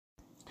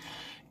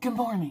Good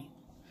morning.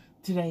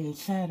 Today is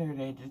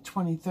Saturday, the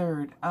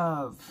 23rd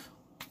of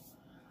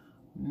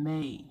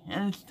May,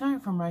 and it's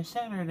time for my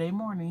Saturday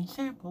morning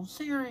sample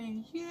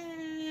series.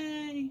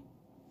 Yay!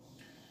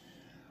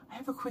 I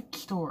have a quick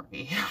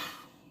story.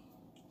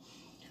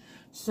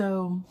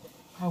 So,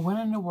 I went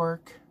into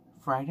work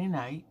Friday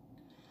night.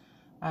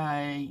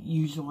 I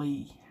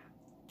usually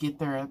get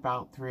there at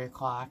about 3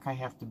 o'clock. I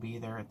have to be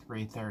there at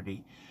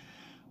 3:30.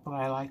 But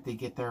I like to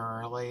get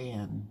there early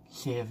and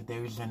see if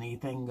there's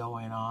anything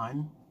going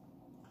on.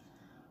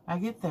 I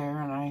get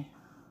there and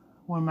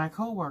one of my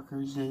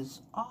coworkers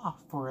is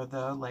off for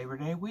the Labor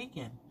Day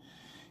weekend.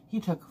 He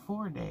took a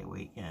 4-day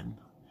weekend.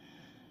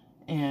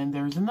 And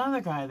there's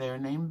another guy there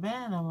named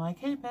Ben. I'm like,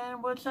 hey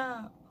Ben, what's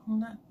up?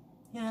 I'm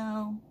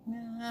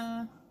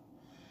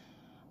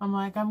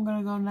like, I'm going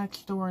to go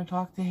next door and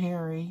talk to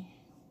Harry.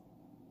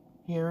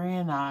 Harry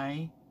and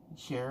I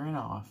share an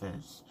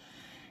office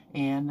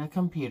and a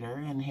computer,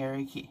 and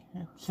Harry,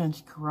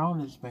 since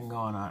Corona's been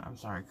going on,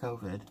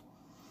 COVID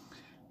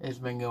has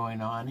been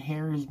going on,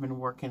 Harry's been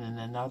working in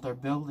another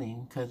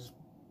building because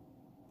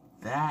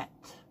the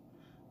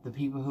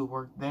people who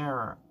work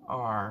there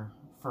are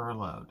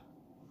furloughed.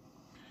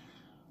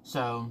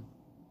 So,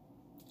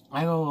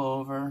 I go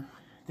over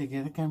to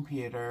get a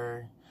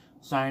computer,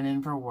 sign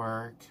in for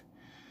work,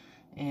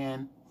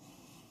 and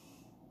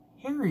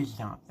Harry's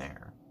not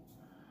there.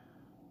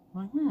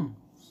 I'm like,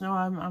 So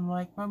I'm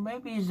like, well,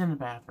 maybe he's in the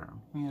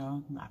bathroom.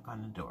 Knock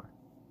on the door.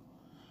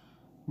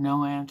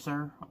 No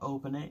answer.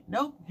 Open it.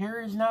 Nope,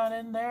 Harry's not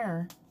in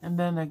there. And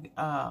then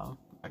a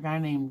guy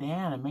named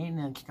Dan, a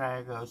maintenance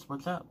guy, goes,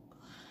 what's up?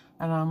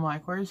 And I'm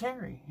like, where's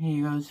Harry?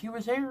 He goes, he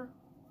was here.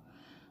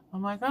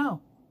 I'm like,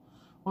 oh.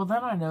 Well,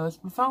 then I notice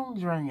my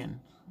phone's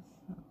ringing.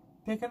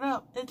 Pick it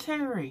up. It's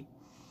Harry.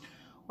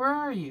 Where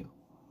are you?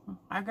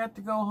 I got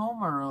to go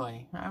home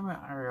early.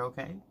 Are you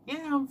okay?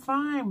 Yeah, I'm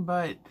fine,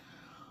 but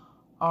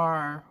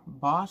our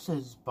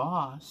boss's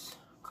boss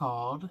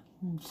called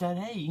and said,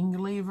 hey, you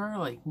can leave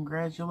early.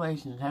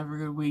 Congratulations. Have a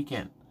good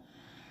weekend.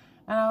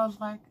 And I was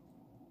like,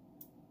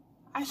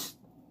 I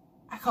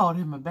called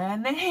him a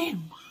bad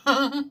name.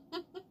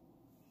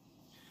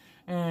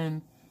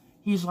 And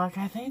he's like,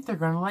 I think they're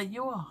going to let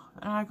you off.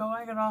 And I go,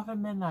 I get off at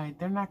midnight.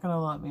 They're not going to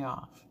let me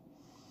off.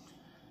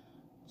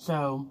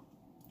 So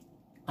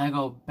I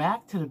go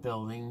back to the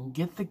building,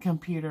 get the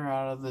computer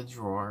out of the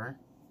drawer,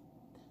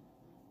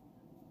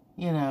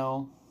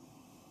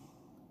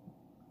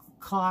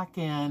 clock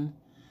in,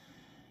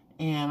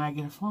 and I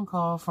get a phone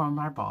call from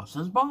my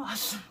boss's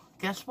boss.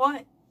 Guess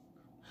what?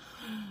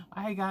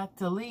 I got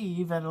to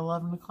leave at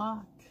 11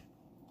 o'clock.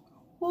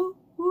 Woo,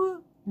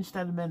 woo,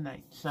 instead of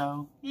midnight.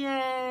 So,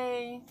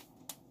 yay!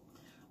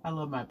 I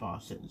love my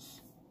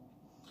bosses.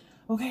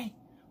 Okay,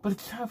 but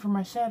it's time for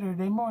my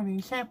Saturday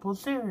morning sample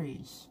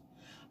series.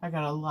 I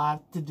got a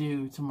lot to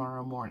do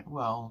tomorrow morning.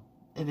 Well,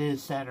 it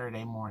is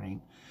Saturday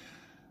morning.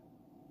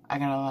 I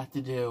got a lot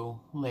to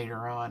do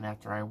later on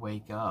after I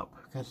wake up,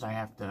 because I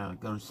have to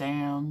go to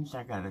Sam's,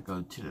 I gotta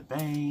go to the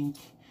bank,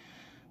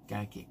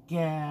 gotta get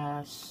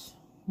gas,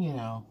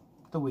 the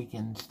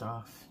weekend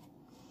stuff.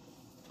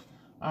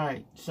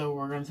 Alright, so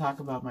we're gonna talk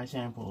about my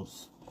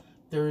samples.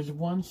 There is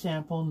one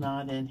sample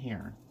not in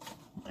here,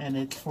 and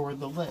it's for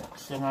the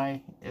lips,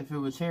 and if it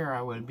was here,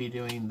 I would be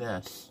doing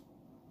this.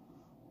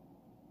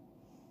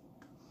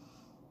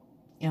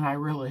 And I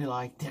really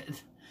liked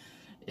it.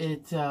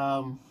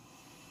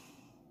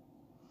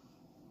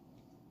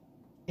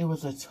 It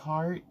was a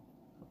Tarte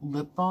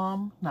lip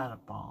balm, not a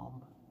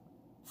balm,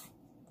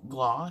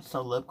 gloss,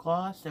 a lip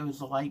gloss. It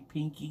was a light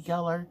pinky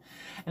color,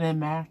 and it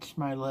matched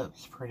my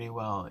lips pretty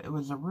well. It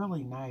was a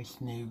really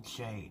nice nude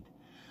shade.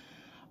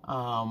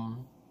 I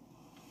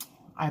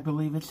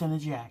believe it's in a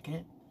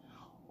jacket,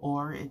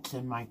 or it's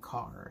in my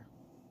car.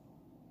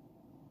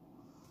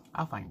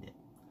 I'll find it.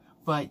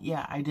 But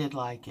yeah, I did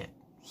like it.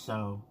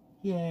 So,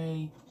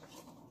 yay.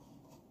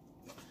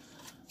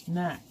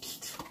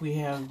 Next, we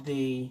have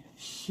the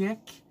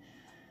Schick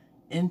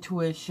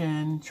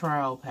Intuition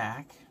Trial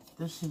Pack.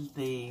 This is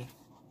the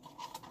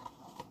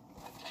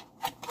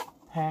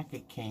pack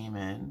it came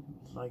in.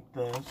 It's like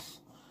this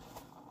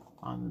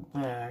on the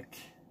back.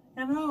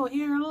 And oh,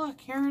 here, look,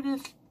 here it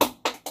is.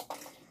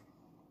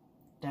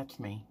 That's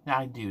me.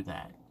 I do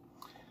that.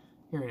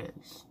 Here it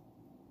is.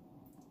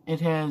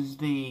 It has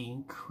the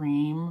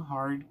cream,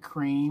 hard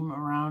cream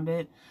around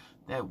it,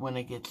 that when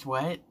it gets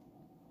wet,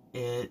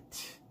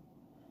 it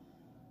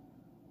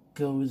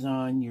goes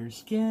on your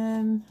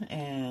skin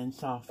and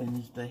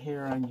softens the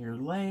hair on your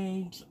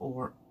legs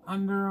or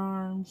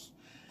underarms.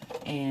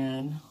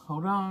 And,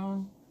 hold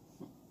on,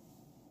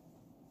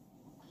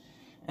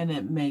 and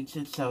it makes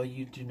it so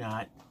you do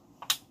not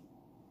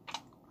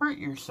hurt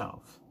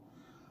yourself.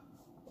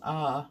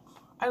 I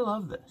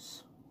love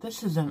this.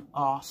 This is an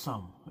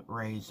awesome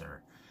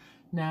razor.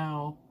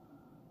 Now,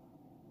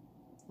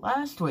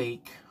 last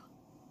week,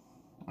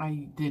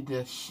 I did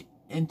the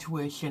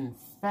Intuition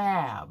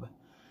Fab,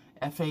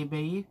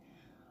 F-A-B.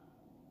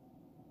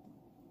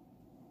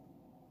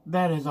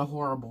 That is a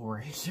horrible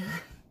razor.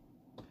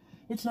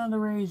 It's not a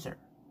razor.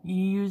 You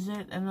use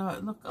it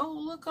and look, oh,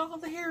 look, all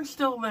the hair's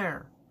still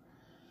there.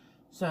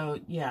 So,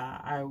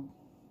 yeah,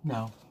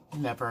 no,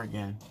 never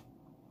again.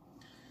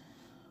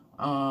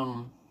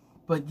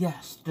 But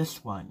yes,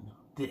 this one,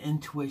 the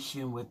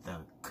Intuition with the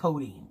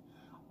coating,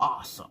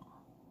 awesome.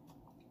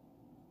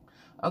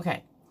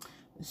 Okay,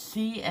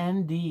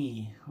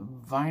 CND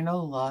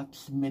Vinyl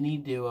Luxe Mini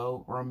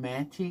Duo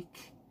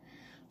Romantic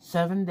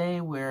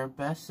 7-Day Wear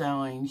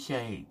Best-Selling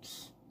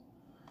Shades.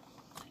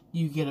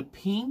 You get a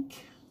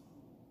pink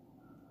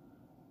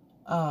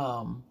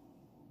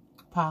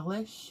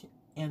polish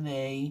and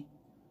a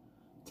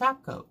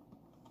top coat.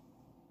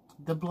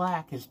 The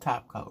black is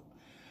top coat.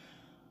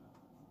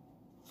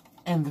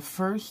 And the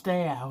first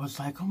day I was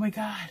like, oh my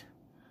God,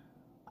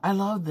 I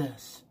love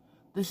this.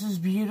 This is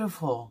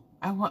beautiful.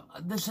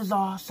 This is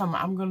awesome.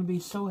 I'm going to be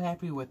so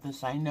happy with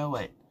this. I know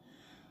it.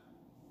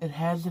 It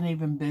hasn't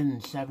even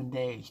been 7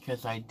 days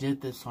because I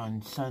did this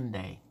on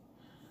Sunday.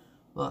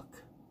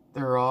 Look,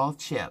 they're all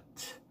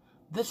chipped.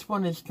 This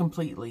one is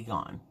completely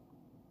gone.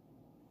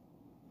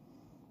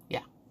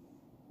 Yeah.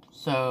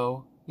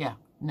 So, yeah.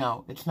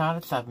 No, it's not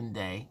a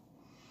 7-day.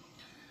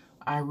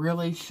 I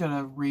really should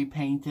have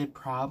repainted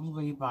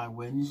probably by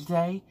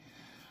Wednesday,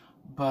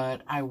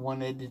 but I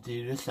wanted to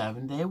do the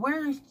 7-day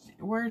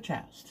wear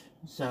test.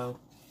 So,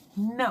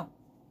 no.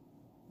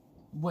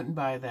 Wouldn't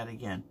buy that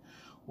again.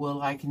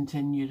 Will I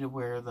continue to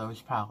wear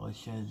those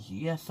polishes?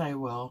 Yes, I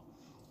will.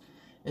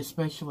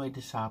 Especially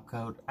the top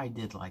coat. I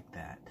did like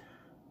that.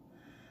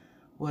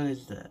 What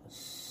is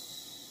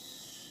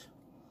this?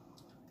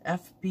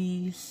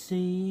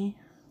 FBC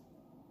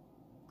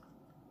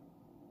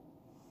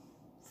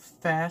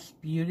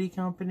Fast Beauty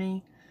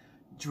Company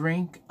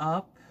Drink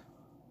Up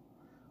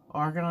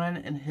Argan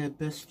and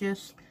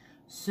Hibiscus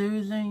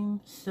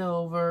Soothing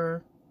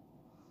Silver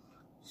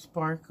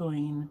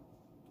Sparkling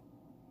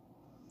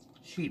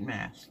Sheet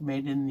Mask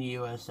made in the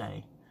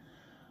USA.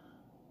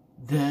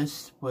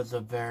 This was a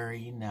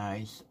very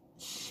nice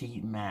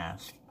sheet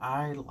mask.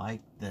 I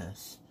liked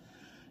this.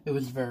 It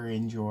was very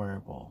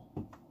enjoyable.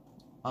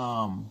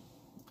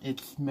 It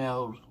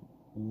smelled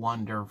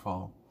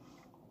wonderful.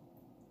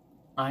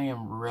 I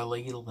am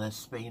really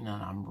lisping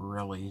and I'm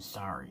really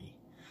sorry.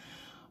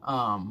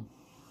 But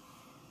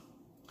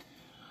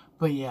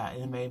yeah,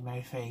 it made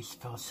my face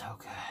feel so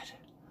good.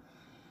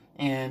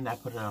 And I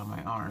put it on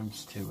my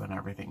arms too and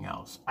everything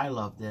else. I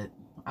loved it.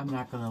 I'm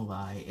not gonna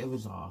lie, it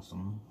was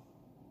awesome.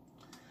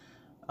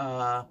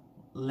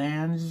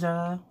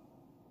 Lanza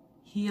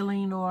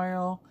Healing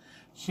Oil,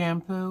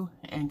 Shampoo,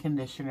 and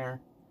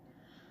Conditioner.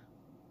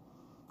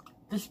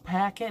 This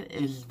packet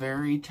is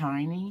very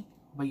tiny,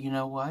 but you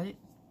know what?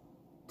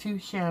 2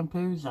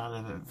 shampoos out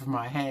of it for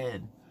my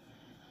head.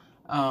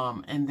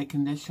 And the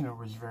conditioner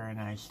was very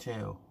nice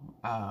too.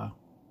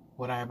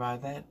 Would I buy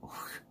that?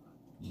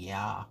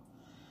 Yeah.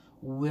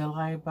 Will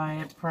I buy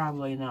it?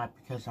 Probably not,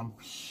 because I'm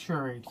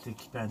sure it's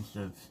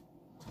expensive.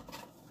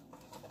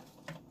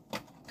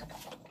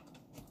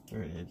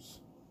 There it is.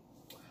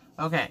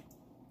 Okay.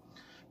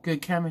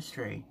 Good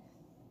Chemistry.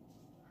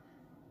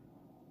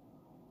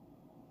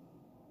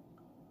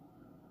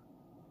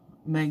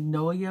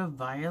 Magnolia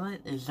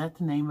Violet? Is that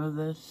the name of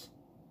this?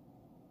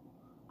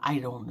 I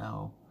don't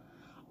know.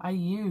 I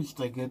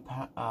used a good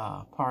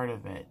part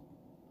of it.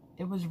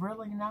 It was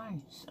really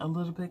nice. A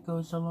little bit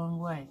goes a long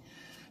way.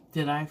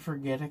 Did I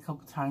forget a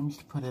couple times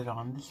to put it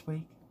on this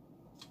week?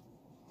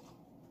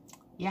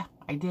 Yeah,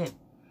 I did.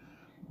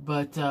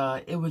 But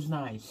it was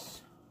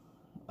nice.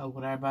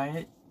 Would I buy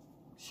it?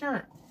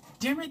 Sure.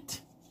 Damn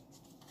it!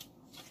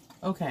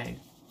 Okay,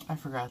 I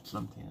forgot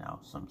something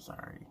else. I'm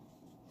sorry.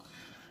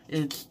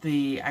 It's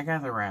I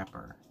got the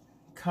wrapper.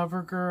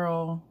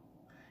 CoverGirl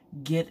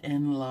Get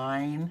In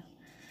Line.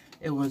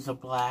 It was a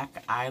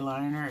black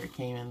eyeliner. It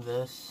came in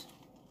this.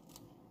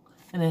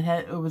 And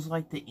it was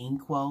like the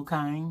inkwell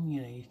kind.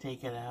 You know, you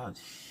take it out.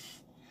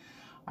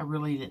 I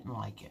really didn't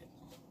like it.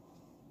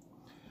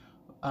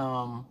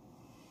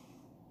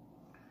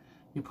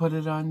 You put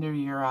it under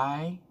your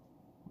eye.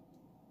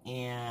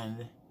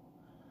 And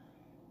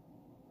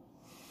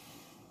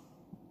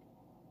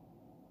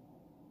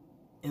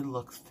it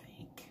looks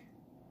fake.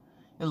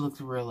 It looks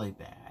really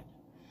bad.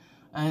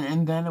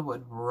 And then it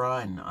would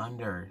run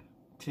under,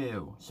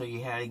 too. So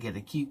you had to get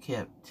a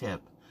Q-tip,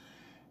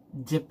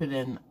 dip it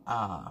in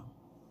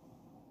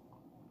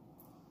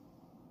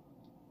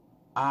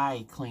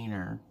eye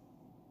cleaner,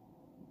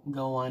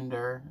 go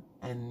under,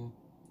 and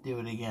do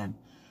it again.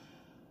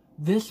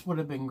 This would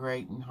have been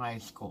great in high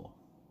school,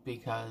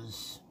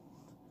 because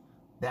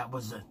that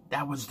was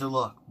the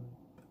look.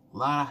 A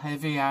lot of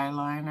heavy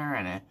eyeliner,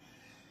 and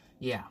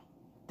yeah,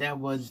 that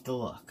was the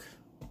look.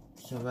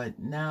 So, but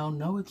now,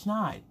 no, it's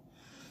not.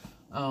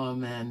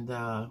 And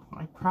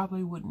I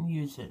probably wouldn't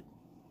use it.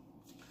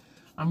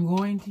 I'm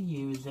going to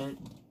use it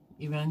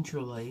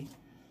eventually,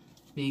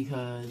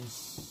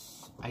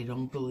 because I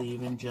don't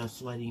believe in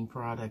just letting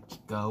products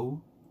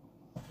go.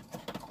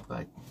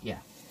 But yeah.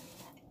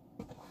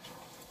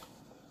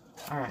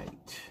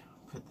 Alright,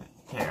 put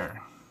that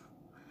there.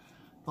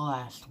 The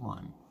last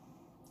one.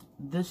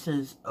 This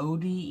is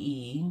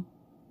ODE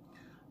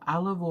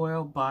Olive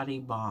Oil Body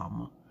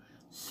Balm.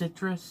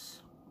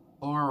 Citrus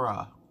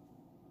Aura.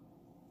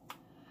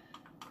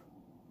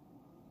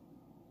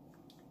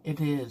 It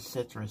is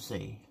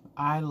citrusy.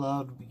 I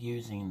love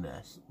using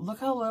this. Look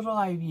how little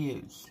I've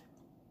used.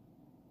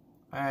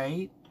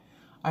 Alright?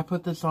 I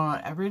put this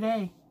on every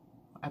day.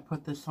 I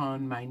put this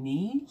on my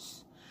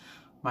knees,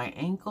 my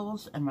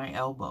ankles, and my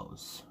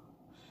elbows.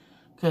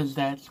 Because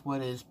that's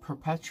what is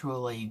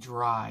perpetually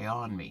dry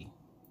on me.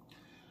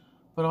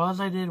 But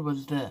all I did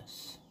was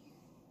this.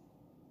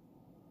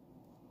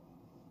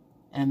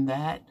 And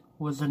that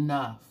was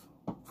enough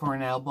for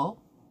an elbow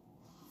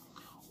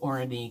or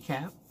a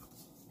kneecap.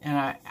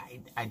 And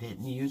I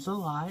didn't use a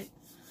lot.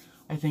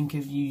 I think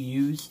if you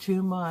use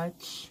too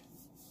much,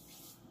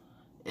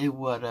 it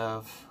would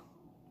have...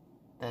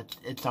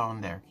 It's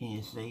on there. Can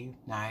you see?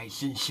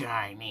 Nice and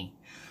shiny.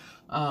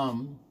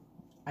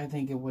 I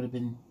think it would have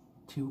been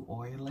too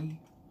oily.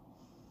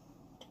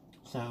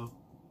 So,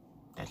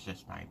 that's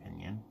just my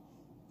opinion.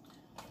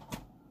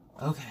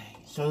 Okay,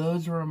 so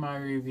those were my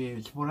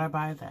reviews. Would I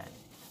buy that?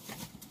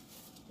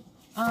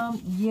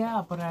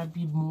 Yeah, but I'd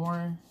be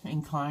more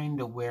inclined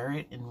to wear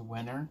it in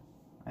winter.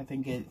 I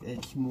think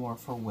it's more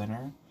for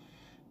winter.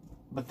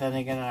 But then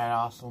again, I'd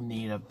also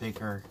need a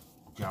bigger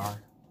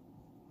jar.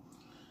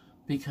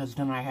 Because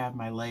then I have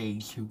my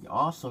legs who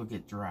also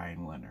get dry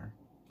in winter.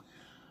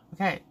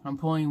 Okay, I'm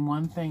pulling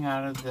one thing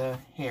out of the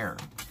hair.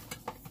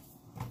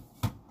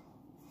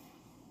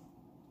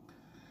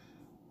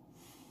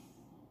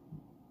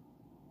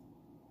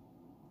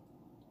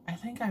 I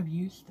think I've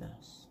used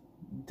this.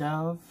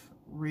 Dove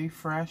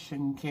Refresh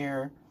and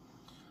Care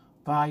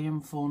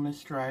Volume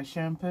Fullness Dry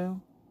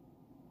Shampoo.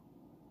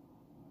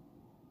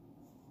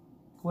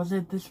 Was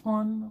it this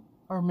one?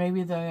 Or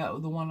maybe the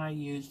one I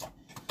used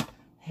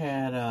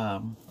had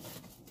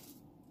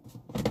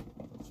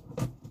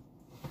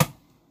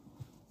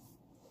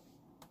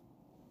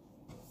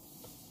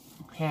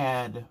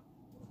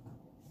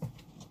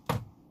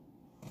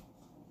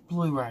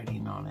blue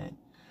writing on it.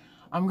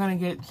 I'm gonna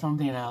get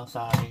something else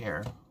out of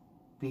here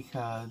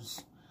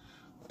because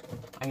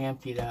I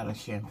emptied out a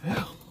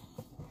shampoo.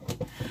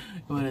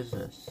 What is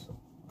this?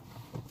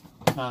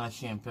 It's not a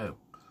shampoo.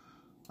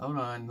 Hold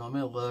on, let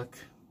me look.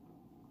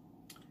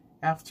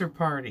 After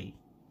Party.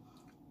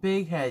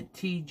 Big Head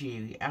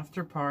TG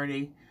After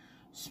Party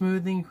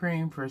Smoothing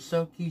Cream for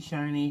silky,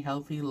 shiny,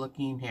 healthy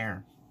looking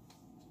hair.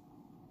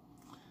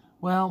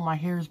 Well, my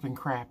hair's been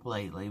crap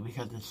lately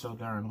because it's so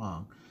darn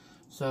long.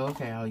 So,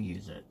 okay, I'll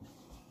use it.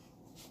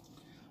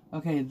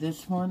 Okay,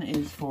 this one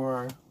is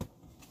for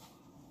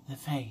the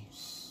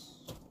face.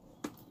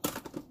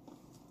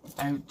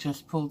 I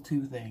just pulled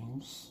two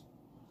things.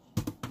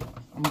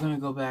 I'm gonna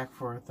go back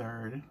for a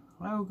third.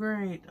 Oh,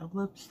 great, a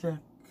lipstick.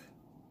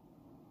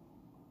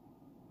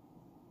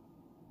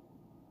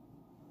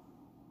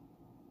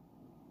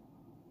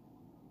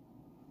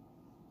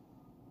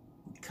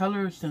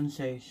 Color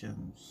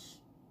Sensations.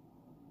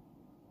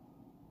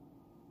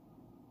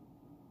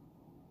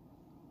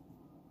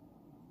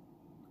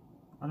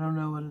 I don't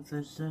know what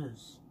this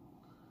is.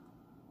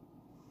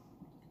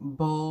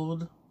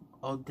 Bold,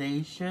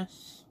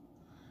 Audacious,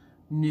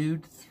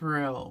 Nude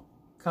Thrill.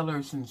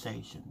 Color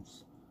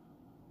Sensations.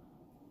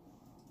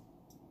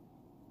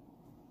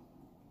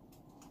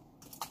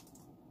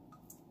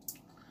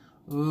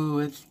 Ooh,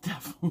 it's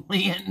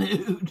definitely a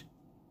nude.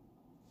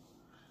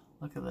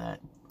 Look at that.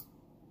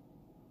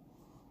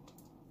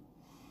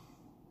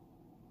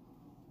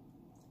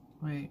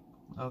 Wait,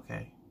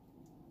 okay.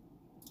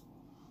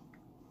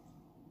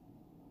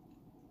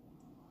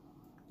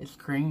 It's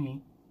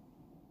creamy.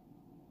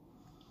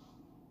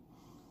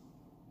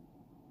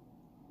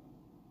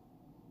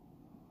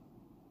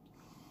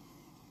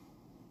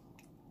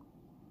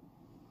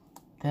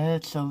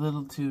 That's a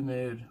little too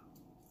nude.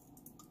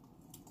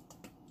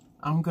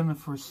 I'm gonna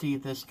foresee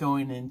this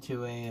going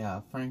into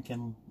a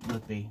Franken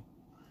Lippy.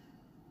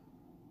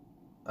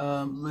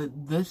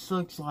 This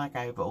looks like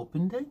I've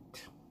opened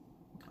it.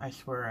 I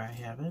swear I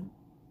haven't.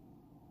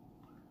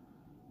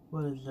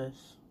 What is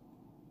this?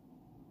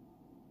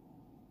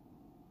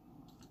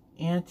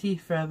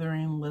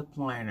 Anti-feathering lip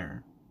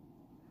liner.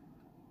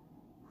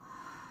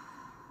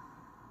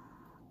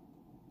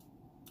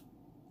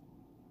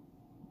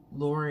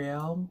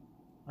 L'Oreal.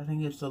 I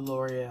think it's the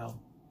L'Oreal.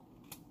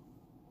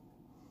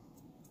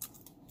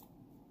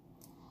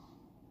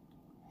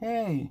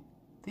 Hey,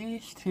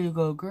 these two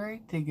go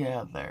great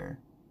together.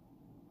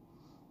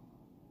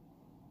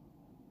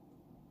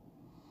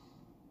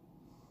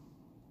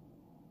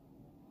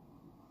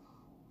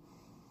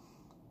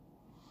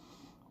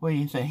 What do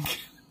you think?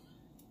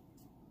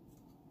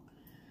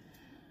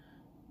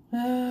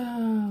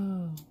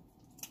 I'm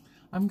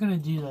gonna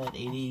do that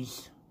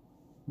 80s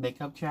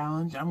makeup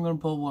challenge. I'm gonna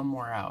pull one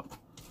more out.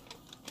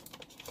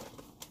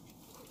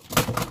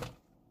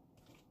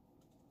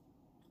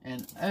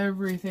 And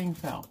everything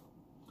fell.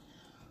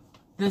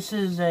 This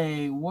is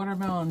a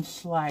watermelon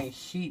slice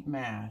sheet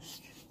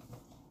mask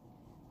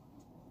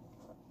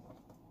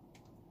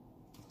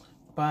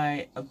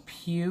by a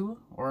Pew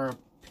or a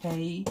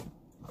Pay.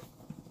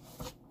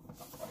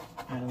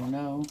 I don't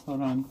know.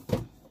 Hold on.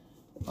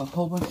 A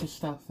whole bunch of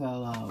stuff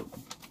fell out.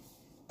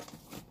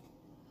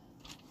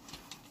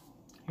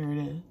 Here it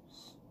is.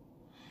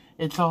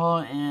 It's all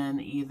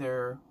in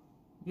either...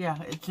 Yeah,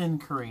 it's in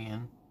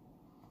Korean.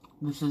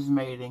 This is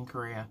made in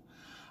Korea.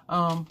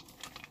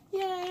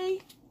 Yay!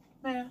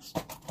 Mask.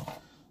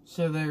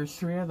 So there's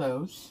 3 of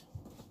those.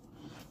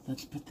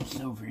 Let's put this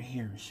over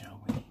here,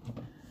 shall we?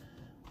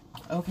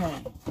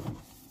 Okay.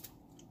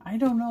 I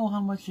don't know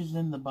how much is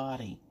in the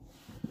body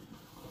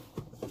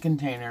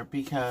container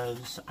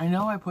because I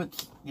know I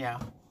put... Yeah,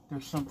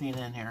 there's something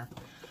in here.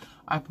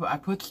 I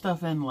put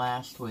stuff in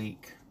last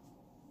week.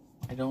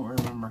 I don't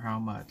remember how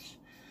much.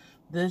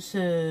 This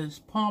is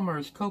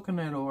Palmer's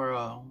Coconut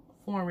Oil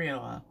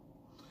Formula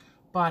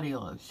Body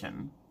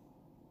Lotion.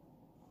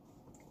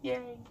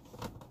 Yay.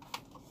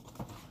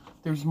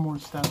 There's more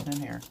stuff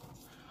in here.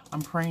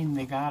 I'm praying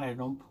to God I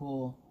don't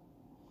pull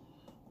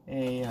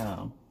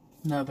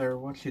another,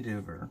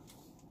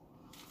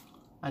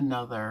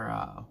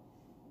 another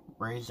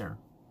razor.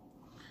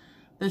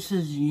 This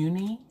is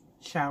Uni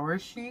Shower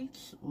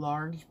Sheets,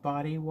 Large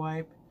Body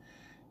Wipe.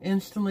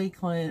 Instantly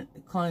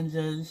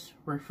cleanses,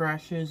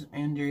 refreshes,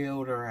 and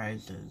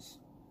deodorizes.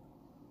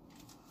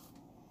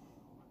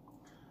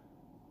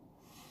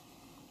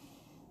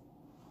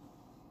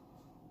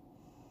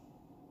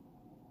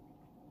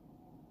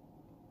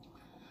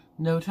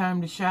 No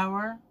time to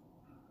shower.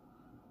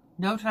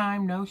 No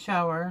time, no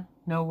shower,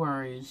 no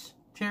worries.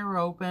 Tear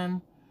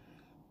open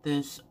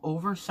this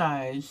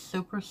oversized,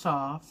 super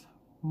soft,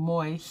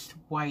 moist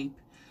wipe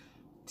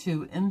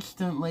to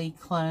instantly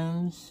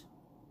cleanse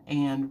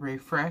and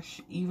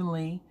refresh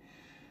evenly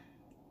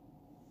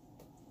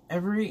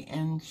every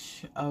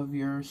inch of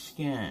your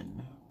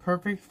skin.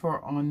 Perfect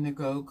for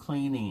on-the-go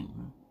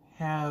cleaning.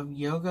 Have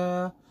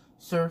yoga,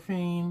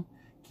 surfing,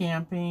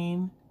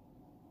 camping,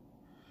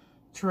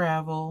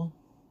 travel,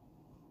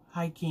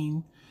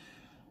 hiking.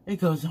 It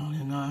goes on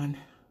and on.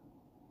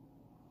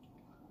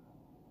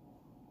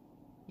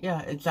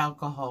 Yeah, it's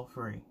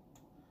alcohol-free.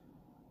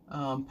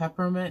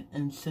 Peppermint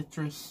and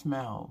citrus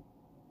smell.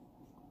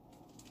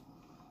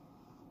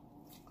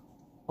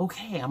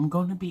 Okay, I'm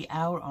going to be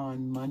out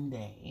on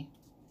Monday.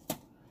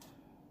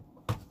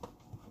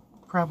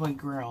 Probably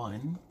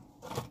grilling.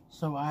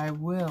 So I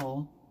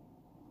will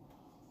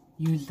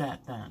use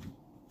that then.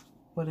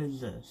 What is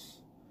this?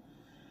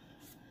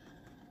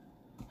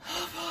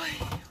 Oh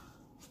boy.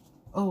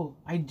 Oh,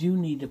 I do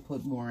need to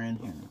put more in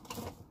here.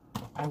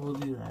 I will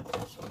do that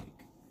this week.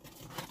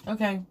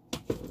 Okay.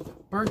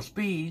 Burt's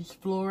Bees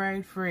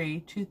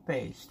Fluoride-Free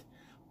Toothpaste.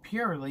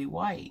 Purely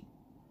white.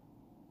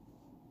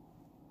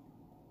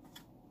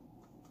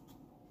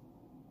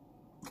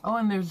 Oh,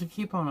 and there's a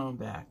coupon on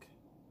back.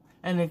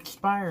 And it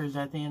expires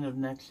at the end of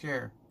next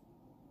year.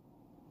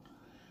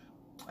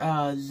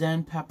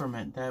 Zen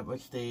Peppermint. That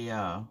was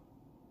the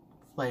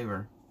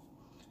flavor.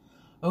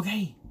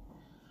 Okay.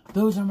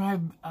 Those are my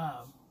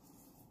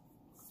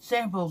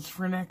samples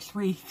for next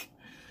week.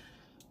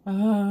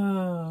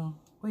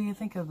 What do you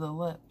think of the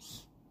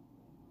lips?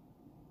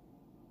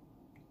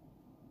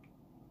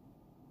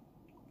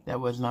 That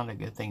was not a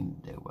good thing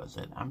to do, was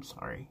it? I'm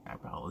sorry. I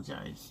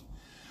apologize.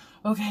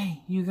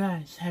 Okay, you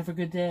guys, have a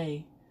good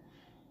day.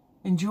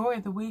 Enjoy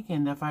the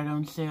weekend if I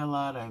don't see a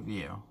lot of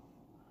you.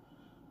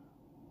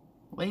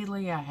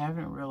 Lately, I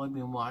haven't really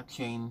been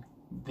watching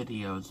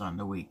videos on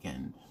the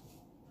weekend.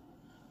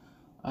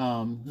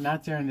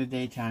 Not during the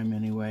daytime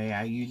anyway.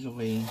 I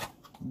usually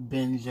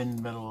binge in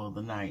the middle of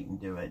the night and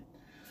do it.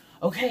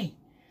 Okay,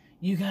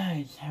 you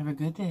guys, have a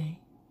good day.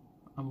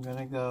 I'm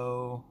gonna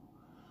go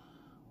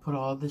put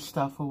all this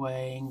stuff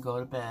away and go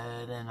to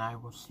bed, and I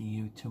will see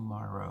you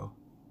tomorrow.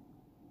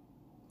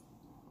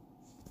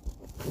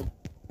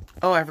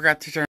 Oh, I forgot to turn